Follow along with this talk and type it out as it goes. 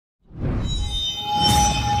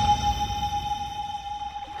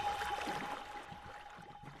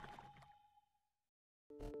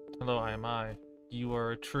I am I. You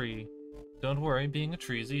are a tree. Don't worry, being a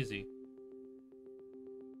tree is easy.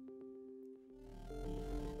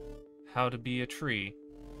 How to be a tree.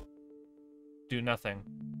 Do nothing.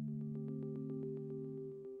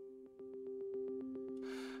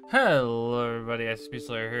 Hello everybody, SCP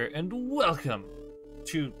Slayer here, and welcome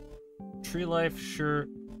to Tree Life Sure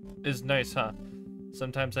is Nice, huh?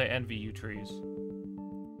 Sometimes I envy you trees.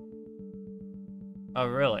 Oh,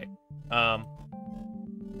 really?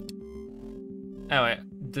 Anyway,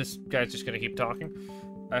 this guy's just gonna keep talking.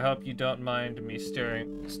 I hope you don't mind me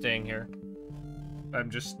staying here. I'm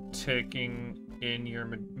just taking in your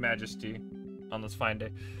majesty on this fine day.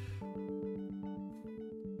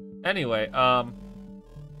 Anyway, some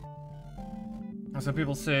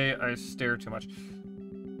people say I stare too much.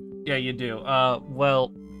 Yeah, you do.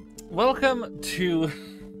 Well, welcome to...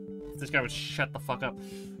 This guy would shut the fuck up.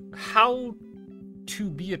 How to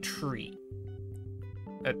be a tree.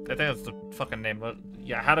 I think that's the fucking name. But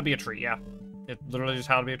yeah, how to be a tree, yeah. It literally just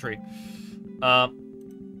how to be a tree.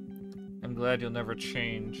 I'm glad you'll never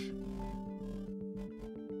change.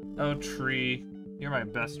 Oh, tree. You're my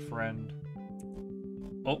best friend.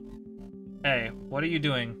 Oh. Hey, what are you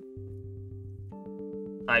doing?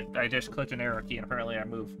 I just clicked an arrow key and apparently I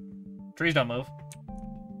move. Trees don't move.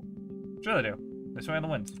 Sure they do. They swing in the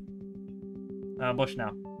wind. Bush now.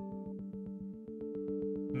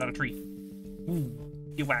 I'm not a tree. Ooh,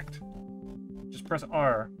 you whacked. Just press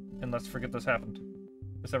R and let's forget this happened.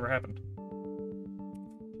 This ever happened. I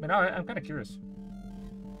mean, I'm kind of curious.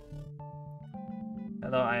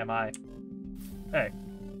 Hello, I am I. Hey.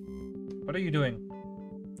 What are you doing?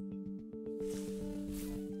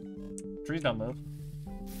 Trees don't move.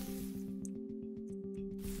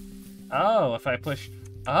 Oh, if I push...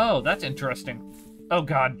 Oh, that's interesting. Oh,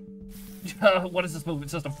 God. What is this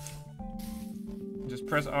movement system? Just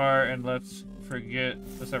press R and let's forget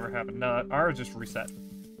this ever happened. No, R is just reset.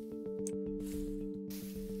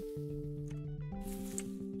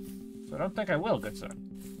 So I don't think I will, good sir.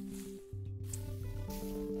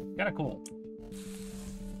 Kinda cool.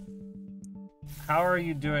 How are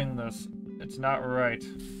you doing this? It's not right.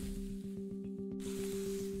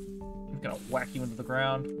 I'm gonna whack you into the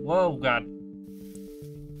ground. Whoa, God.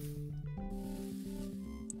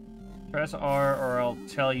 Press R or I'll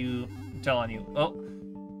tell on you. Oh,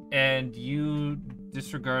 and you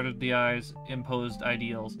disregarded the eye's imposed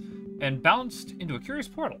ideals and bounced into a curious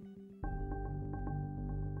portal.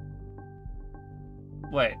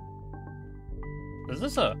 Wait. Is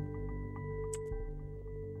this a...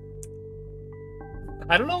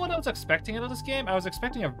 I don't know what I was expecting out of this game. I was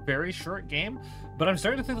expecting a very short game, but I'm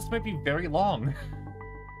starting to think this might be very long.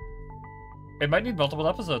 It might need multiple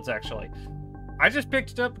episodes, actually. I just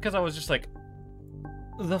picked it up because I was just like,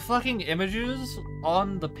 the fucking images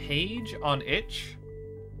on the page on itch.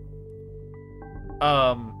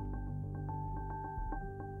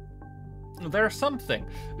 There's something.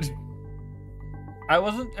 I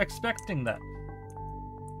wasn't expecting that.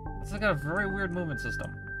 It's like a very weird movement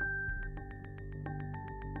system.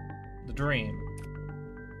 The dream.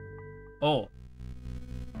 Oh.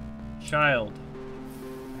 Child.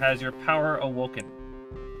 Has your power awoken?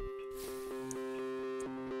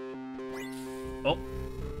 Oh.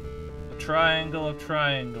 The triangle of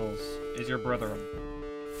triangles is your brethren.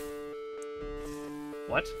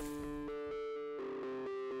 What?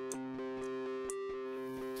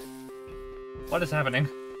 What is happening?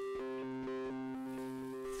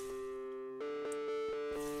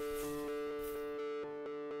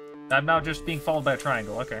 I'm now just being followed by a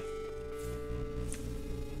triangle, okay.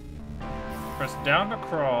 Press down to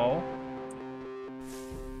crawl,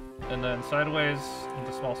 and then sideways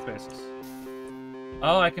into small spaces.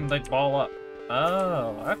 Oh, I can, like, ball up.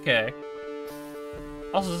 Oh, okay.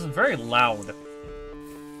 Also, this is very loud.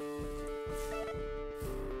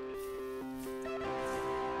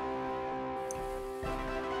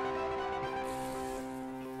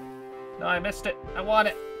 No, I missed it. I want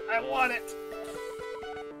it. I want it.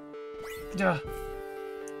 Duh.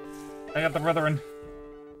 I got the brethren.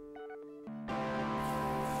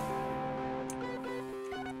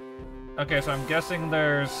 Okay, so I'm guessing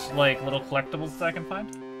there's, like, little collectibles that I can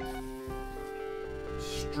find.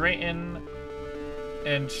 Straighten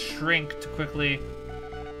and shrink to quickly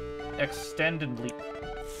extend and leap.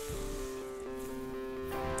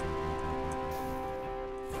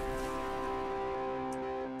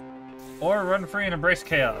 Or run free and embrace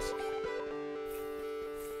chaos.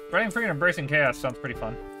 Running free and embracing chaos sounds pretty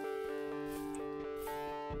fun.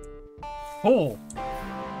 Oh!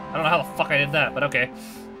 I don't know how the fuck I did that, but okay.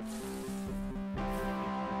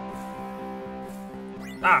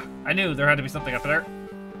 Ah! I knew there had to be something up there.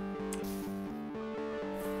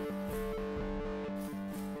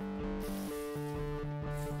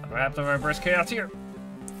 What happens if I burst chaos here?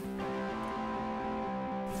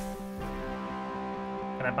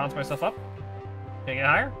 Can I bounce myself up? Can I get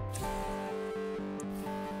higher?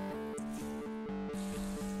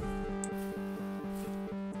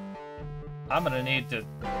 I'm gonna need to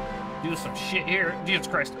do some shit here. Jesus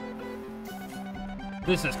Christ.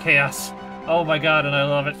 This is chaos. Oh my god, and I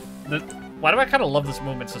love it. Why do I kind of love this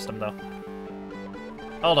movement system, though?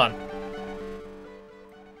 Hold on.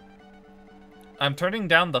 I'm turning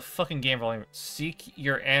down the fucking game volume. Seek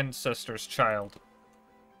your ancestors, child.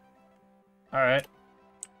 Alright.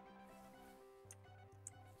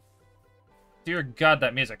 Dear God,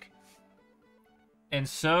 that music. And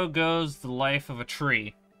so goes the life of a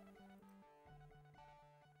tree.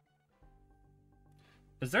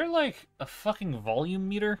 Is there, like, a fucking volume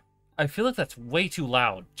meter? I feel like that's way too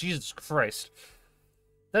loud. Jesus Christ.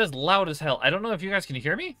 That is loud as hell. I don't know if you guys can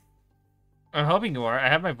hear me? I'm hoping you are. I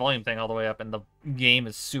have my volume thing all the way up, and the game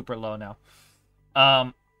is super low now.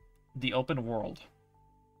 The open world.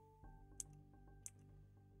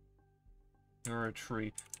 You're a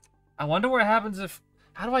tree. I wonder what happens if...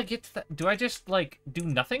 How do I get to that? Do I just, like, do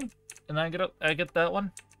nothing? And then I get that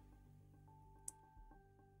one?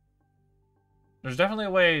 There's definitely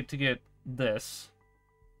a way to get this.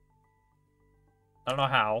 I don't know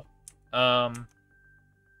how.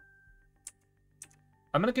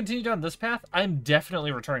 I'm gonna continue down this path. I'm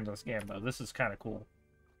definitely returning to this game, though. This is kind of cool.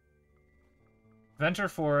 Venture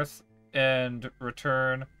forth and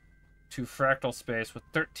return to fractal space with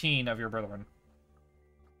 13 of your brethren.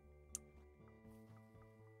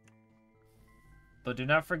 But do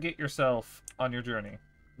not forget yourself on your journey.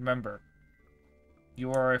 Remember,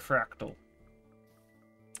 you are a fractal.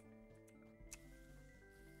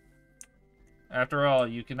 After all,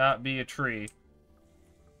 you cannot be a tree.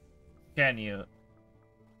 Can you?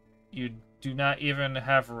 You do not even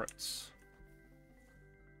have roots.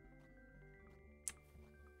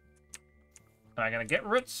 Am I gonna get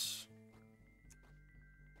roots?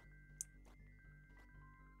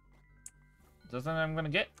 Doesn't I'm gonna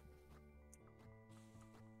get?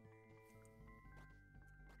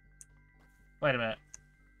 Wait a minute.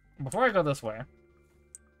 Before I go this way...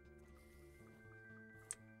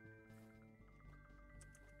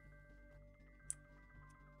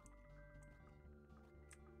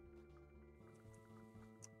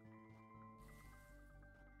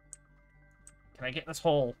 Can I get this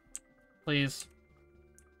hole, please?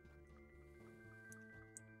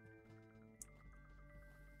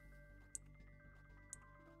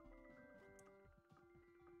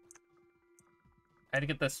 I had to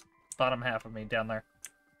get this bottom half of me down there.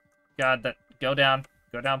 God, that... Go down.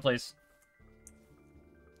 Go down, please.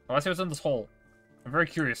 I want to see what's in this hole. I'm very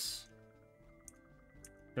curious.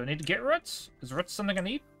 Do I need to get roots? Is roots something I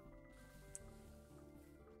need?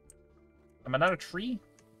 Am I not a tree?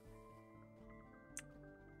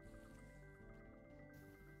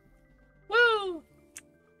 Woo!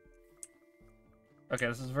 Okay,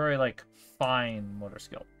 this is very, like, fine motor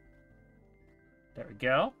skill. There we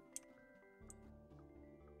go.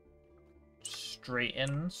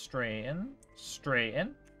 Straighten, straighten,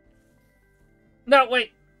 straighten. No,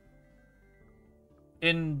 wait!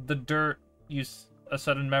 In the dirt, a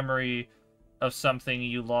sudden memory of something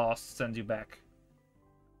you lost sends you back.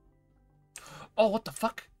 Oh, what the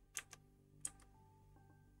fuck?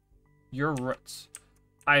 Your roots.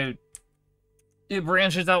 It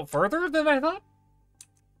branches out further than I thought?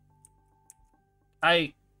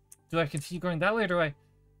 Do I continue going that way, or do I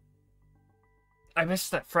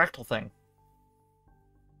missed that fractal thing.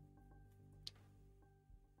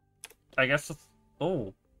 I guess it's...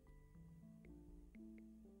 Oh.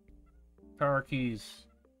 Power keys.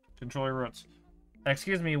 Control your roots.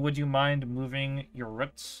 Excuse me, would you mind moving your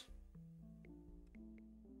roots?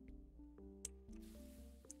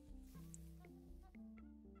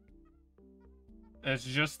 It's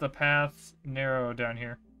just the path's narrow down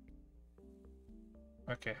here.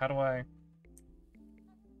 Okay, how do I...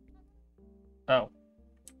 Oh.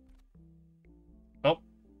 Oh.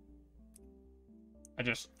 I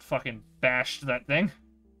just fucking bashed that thing.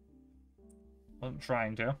 Wasn't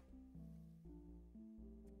trying to.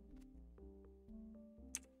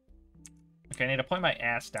 Okay, I need to point my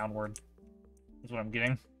ass downward. That's what I'm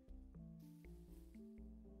getting.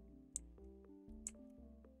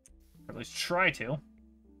 Or at least try to.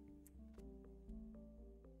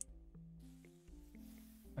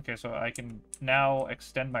 Okay, so I can now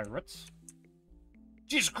extend my roots.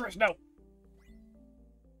 Jesus Christ, no!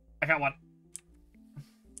 I got one.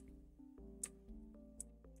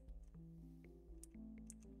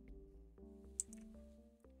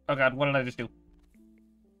 Oh god, what did I just do?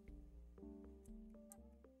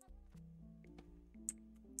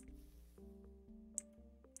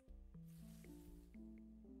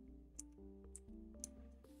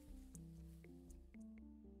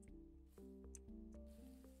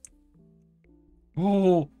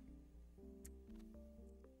 Ooh.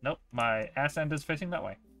 Nope, my ass end is facing that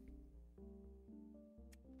way.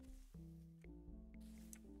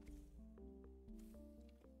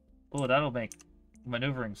 Oh, that'll make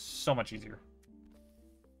maneuvering so much easier.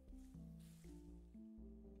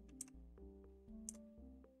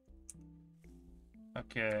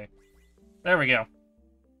 Okay. There we go.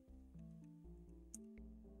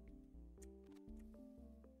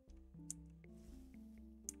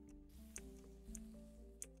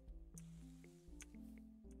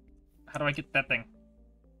 How do I get that thing?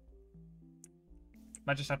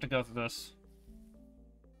 Might just have to go through this.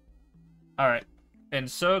 Alright.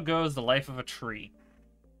 And so goes the life of a tree.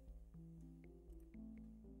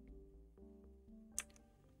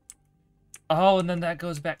 Oh, and then that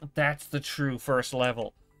goes back. That's the true first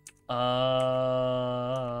level. I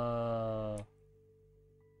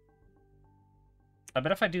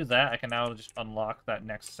bet if I do that, I can now just unlock that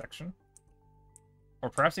next section. Or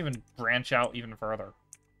perhaps even branch out even further.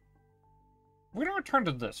 We're gonna return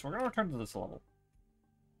to this. We're gonna return to this level.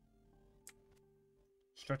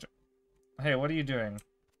 Stretch it. Hey, what are you doing?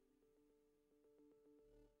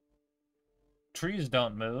 Trees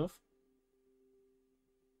don't move.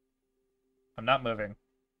 I'm not moving.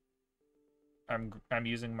 I'm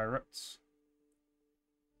using my roots.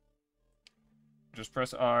 Just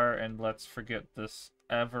press R and let's forget this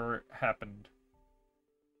ever happened.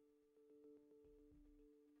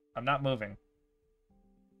 I'm not moving.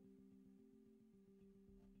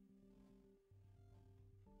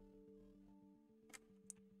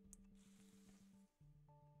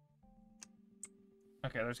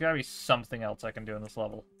 Okay, there's gotta be something else I can do in this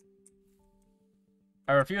level.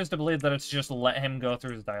 I refuse to believe that it's just let him go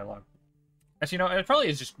through his dialogue. Actually, no, it probably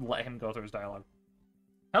is just let him go through his dialogue.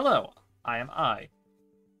 Hello, I am I.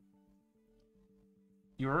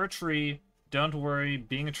 You're a tree. Don't worry,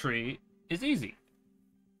 being a tree is easy.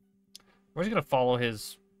 We're just gonna follow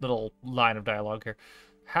his little line of dialogue here.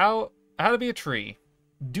 How to be a tree.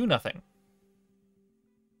 Do nothing.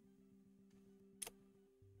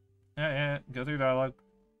 Yeah, go through dialogue.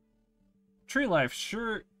 Tree life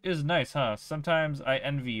sure is nice, huh? Sometimes I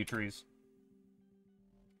envy you trees.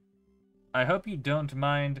 I hope you don't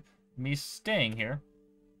mind me staying here.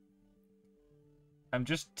 I'm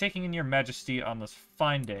just taking in your majesty on this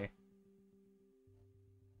fine day.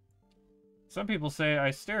 Some people say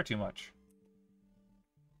I stare too much.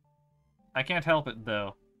 I can't help it,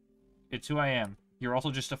 though. It's who I am. You're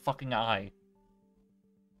also just a fucking eye.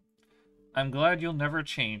 I'm glad you'll never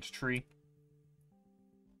change, tree.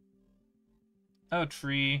 Oh,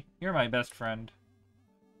 tree, you're my best friend.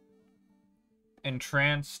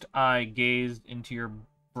 Entranced, I gazed into your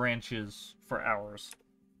branches for hours.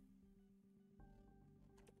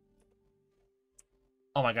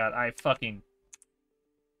 Oh my god, I'm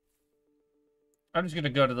just gonna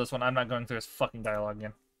go to this one. I'm not going through this fucking dialogue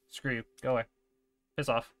again. Screw you. Go away. Piss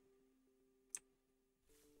off.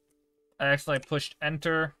 I accidentally pushed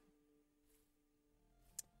enter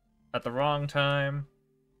at the wrong time.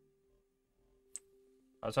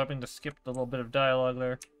 I was hoping to skip the little bit of dialogue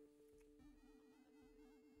there.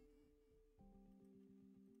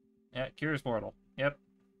 Yeah, Curious Portal. Yep.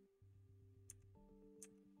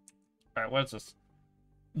 Alright, what is this?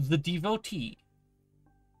 The Devotee.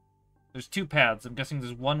 There's two paths. I'm guessing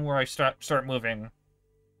there's one where I start moving.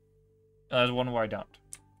 There's one where I don't.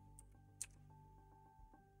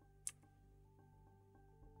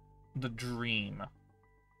 The Dream. There's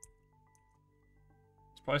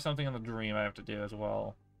probably something in the Dream I have to do as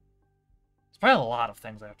well. There's probably a lot of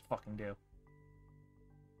things I have to fucking do.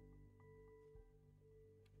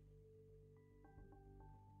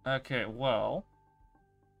 Okay, well...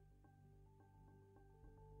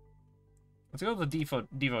 let's go to the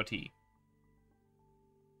Devotee.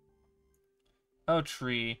 Oh,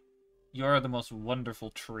 tree. You are the most wonderful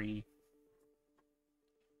tree.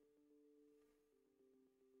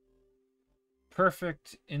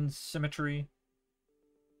 Perfect in symmetry.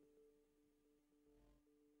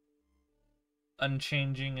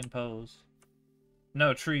 Unchanging in pose.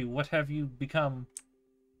 No, tree, what have you become?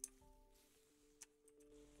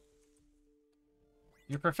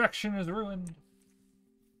 Your perfection is ruined.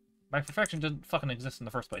 My perfection didn't fucking exist in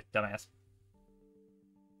the first place, dumbass.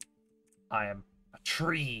 I am a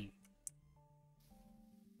tree.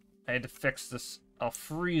 I had to fix this. I'll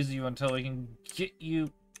freeze you until we can get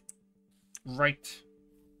you right.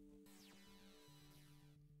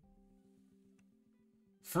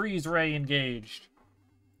 Freeze ray engaged.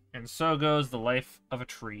 And so goes the life of a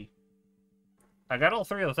tree. I got all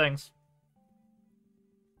three of the things.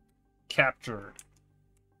 Captured.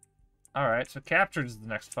 Alright, so captured is the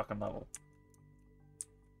next fucking level.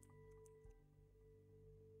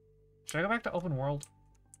 Should I go back to open world?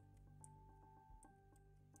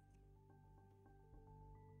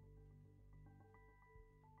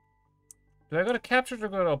 Do I go to captured or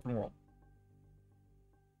go to open world?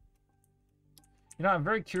 You know, I'm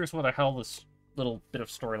very curious where the hell this little bit of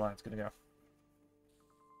storyline is going to go.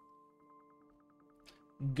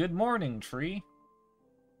 Good morning, tree.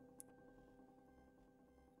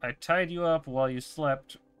 I tied you up while you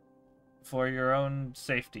slept for your own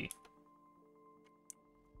safety.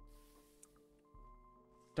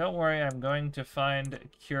 Don't worry, I'm going to find a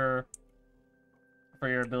cure for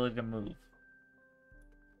your ability to move.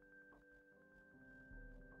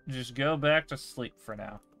 Just go back to sleep for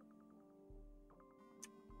now.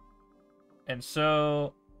 And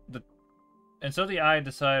so the eye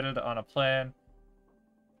decided on a plan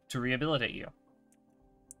to rehabilitate you.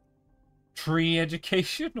 Tree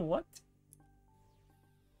education? What?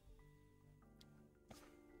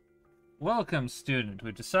 Welcome, student.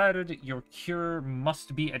 We've decided your cure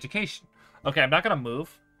must be education. Okay, I'm not gonna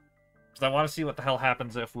move, because I want to see what the hell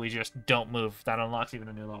happens if we just don't move. That unlocks even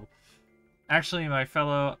a new level. Actually, my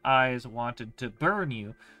fellow eyes wanted to burn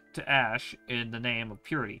you to ash in the name of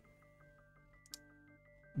purity.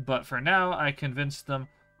 But for now, I convinced them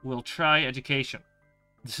we'll try education.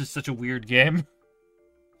 This is such a weird game.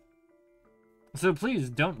 So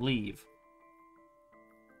please, don't leave.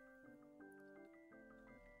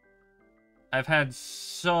 I've had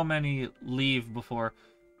so many leave before.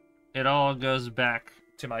 It all goes back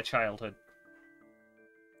to my childhood.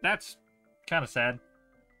 That's kind of sad.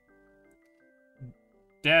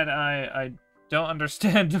 Dad, I don't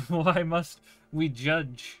understand. Why must we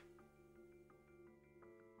judge?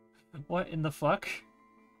 What in the fuck?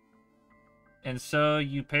 And so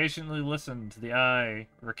you patiently listened to the eye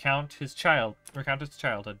recount his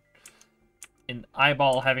childhood. An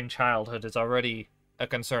eyeball having childhood is already a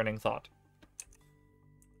concerning thought.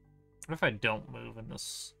 What if I don't move in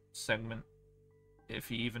this segment? If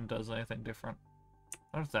he even does anything different.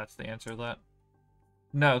 What if that's the answer to that?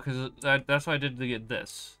 No, because that's what I did to get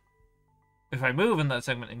this. If I move in that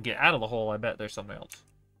segment and get out of the hole, I bet there's something else.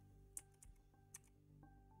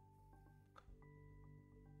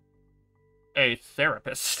 A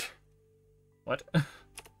therapist. What?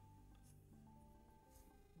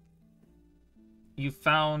 You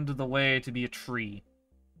found the way to be a tree.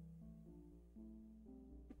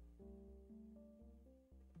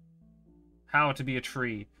 How to be a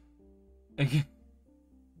tree.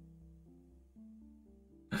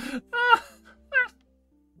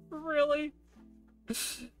 Really?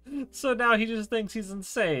 So now he just thinks he's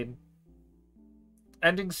insane.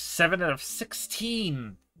 Ending 7 out of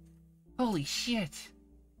 16. Holy shit.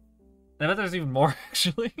 I bet there's even more,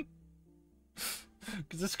 actually.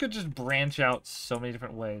 Because this could just branch out so many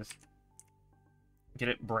different ways. Get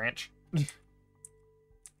it? Branch.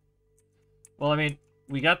 Well, I mean,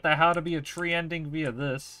 we got the how to be a tree ending via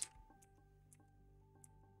this.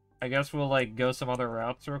 I guess we'll, like, go some other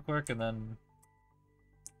routes real quick, and then...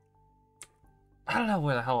 I don't know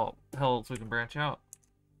where the hell else we can branch out.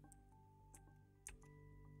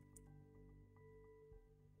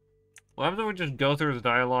 What happens if we just go through the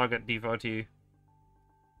dialogue at devotee?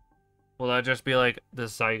 Will that just be like,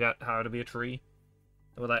 this is how you got how to be a tree?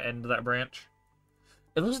 Will that end that branch?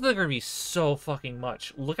 It looks like there's gonna be so fucking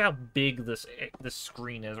much. Look how big this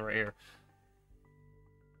screen is right here.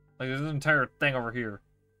 Like, there's an entire thing over here.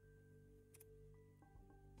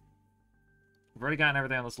 We've already gotten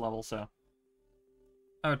everything on this level, so...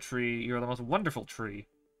 Oh, tree, you're the most wonderful tree.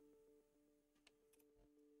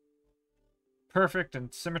 Perfect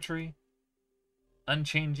in symmetry.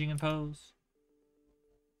 Unchanging in pose.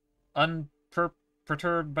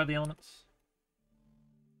 Unperturbed by the elements.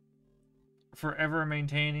 Forever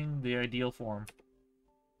maintaining the ideal form.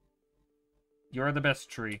 You're the best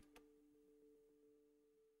tree.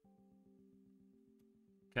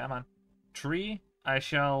 Come on. Tree, I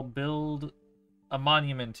shall build a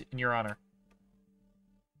monument in your honor.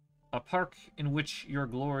 A park in which your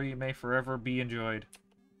glory may forever be enjoyed.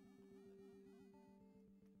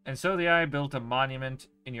 And so the eye built a monument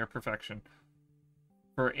in your perfection.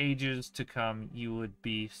 For ages to come, you would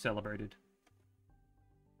be celebrated.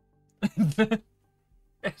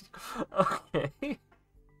 Okay.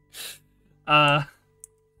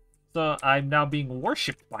 So I'm now being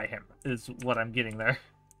worshipped by him, is what I'm getting there.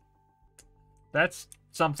 That's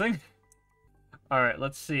something. Alright,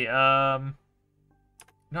 let's see.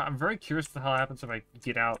 No, I'm very curious what the hell happens if I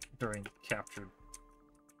get out during captured.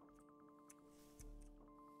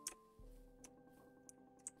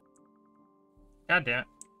 God damn it.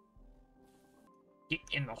 Get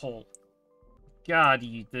in the hole. God,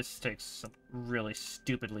 this takes some really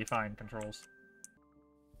stupidly fine controls.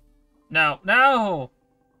 No, no!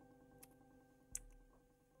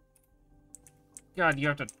 God, you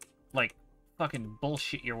have to, like, fucking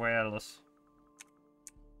bullshit your way out of this.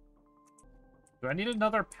 Do I need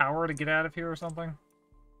another power to get out of here or something?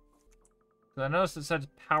 Because I noticed it said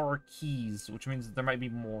power keys, which means there might be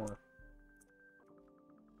more.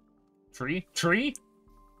 Tree? Tree?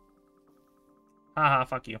 Haha,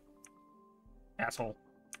 fuck you. Asshole.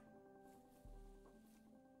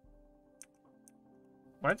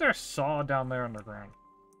 Why is there a saw down there underground?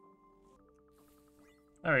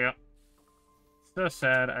 There we go. So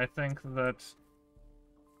sad, I think that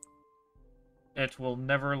it will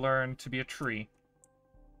never learn to be a tree.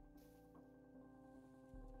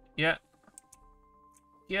 Yeah.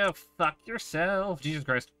 Yo, fuck yourself. Jesus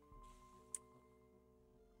Christ.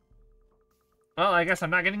 Well, I guess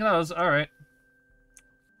I'm not getting those. Alright.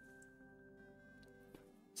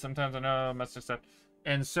 Sometimes I know Mr. Step.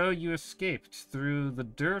 And so you escaped through the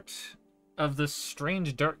dirt of this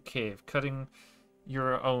strange dark cave, cutting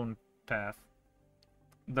your own path.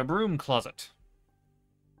 The broom closet.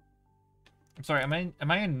 I'm sorry, am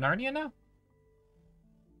I in Narnia now?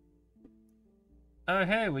 Oh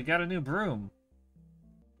hey, we got a new broom.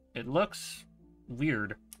 It looks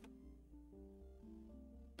weird.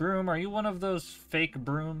 Broom, are you one of those fake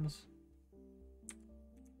brooms?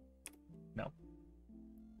 No.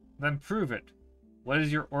 Then prove it. What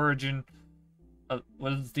is your origin?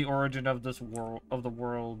 What is the origin of this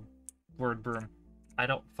world word broom? I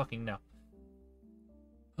don't fucking know.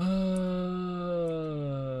 I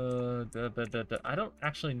don't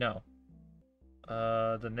actually know.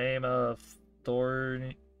 The name of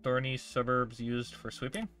thorny suburbs used for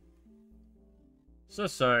sweeping? So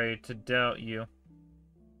sorry to doubt you.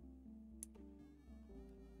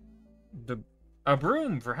 A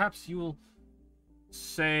broom, perhaps you will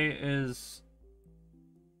say, is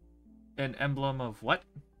an emblem of what?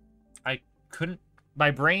 I couldn't...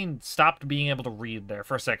 My brain stopped being able to read there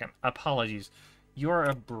for a second. Apologies. You're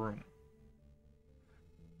a broom.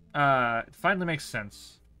 It finally makes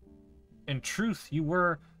sense. In truth, you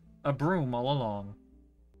were a broom all along.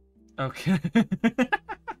 Okay.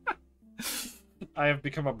 I have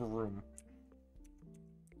become a broom.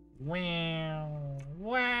 Wow.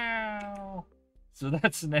 Wow. So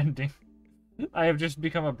that's an ending. I have just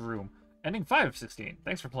become a broom. Ending 5 of 16.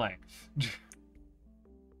 Thanks for playing.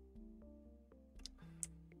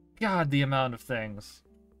 God, the amount of things.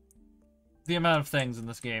 The amount of things in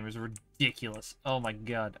this game is ridiculous. Oh my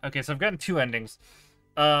god. Okay, so I've gotten 2 endings.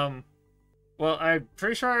 Well, I'm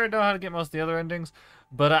pretty sure I know how to get most of the other endings,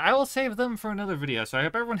 but I will save them for another video. So I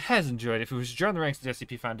hope everyone has enjoyed. If you wish to join the ranks of the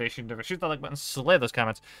SCP Foundation, never shoot that like button, slay those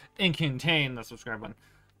comments, and contain the subscribe button.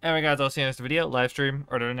 Anyway, guys, I'll see you in the next video, live stream,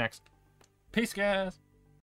 or to the next. Peace, guys!